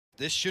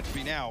this should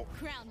be now.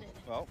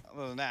 Well,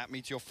 other than that,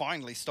 Meteor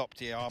finally stopped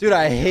here. Dude,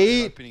 I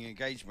hate opening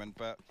engagement,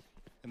 but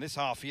in this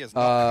half, he has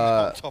not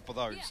come on top of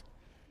those.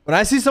 When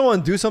I see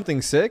someone do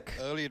something sick,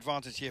 Early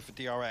advantage here for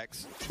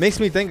DRX. makes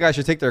me think I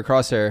should take their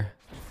crosshair.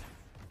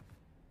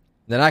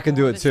 Then I can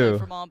do it too.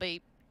 From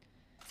RB.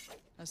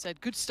 I said,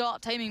 good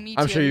start taming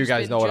Meteor. I'm sure you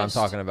guys know what I'm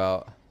talking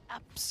about.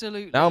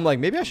 Absolutely. Now I'm like,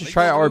 maybe I should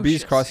try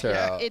RB's crosshair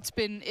out.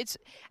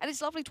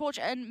 It's lovely to watch,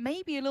 and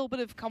maybe a little bit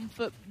of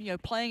comfort, you know,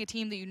 playing a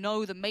team that you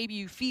know that maybe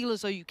you feel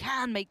as though you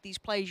can make these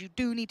plays. You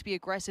do need to be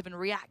aggressive and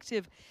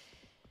reactive.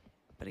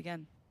 But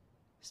again,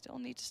 still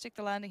need to stick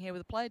the landing here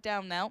with the player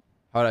down now.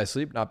 How did I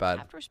sleep? Not bad. I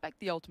have to respect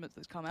the ultimate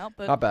that's come out,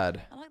 but not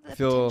bad. I like that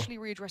they're potentially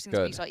readdressing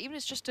the B side. Even if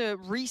it's just to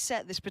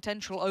reset this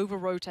potential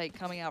over-rotate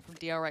coming out from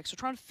DRX. So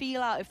try and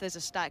feel out if there's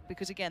a stack,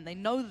 because again, they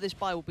know that this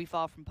buy will be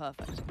far from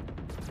perfect.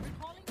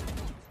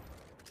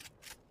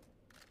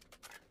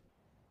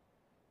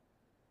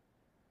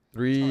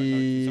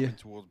 Three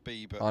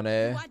B, but on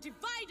A.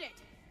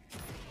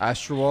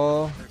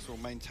 Astral. will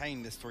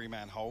maintain this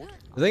 3-man hold.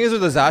 The thing is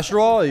with this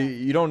Astral,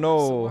 you don't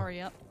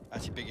know.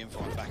 Actually, big info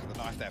on the back of the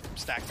knife there from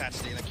Stacked,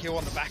 actually, and a kill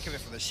on the back of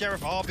it for the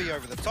Sheriff. RB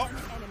over the top.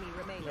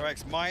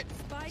 DRX might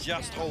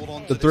just hold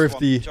on to the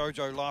thrifty. This one.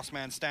 Jojo, last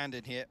man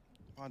standing here.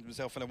 Finds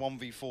himself in a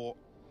 1v4.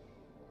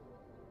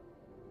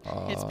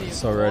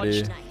 So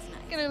ready.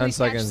 10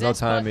 seconds, no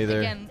time either.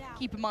 Again,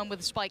 keep in mind where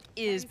the spike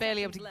is,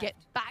 barely able to get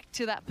back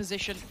to that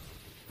position.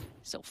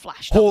 Still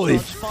flashed. Holy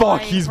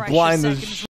fuck, he's blind as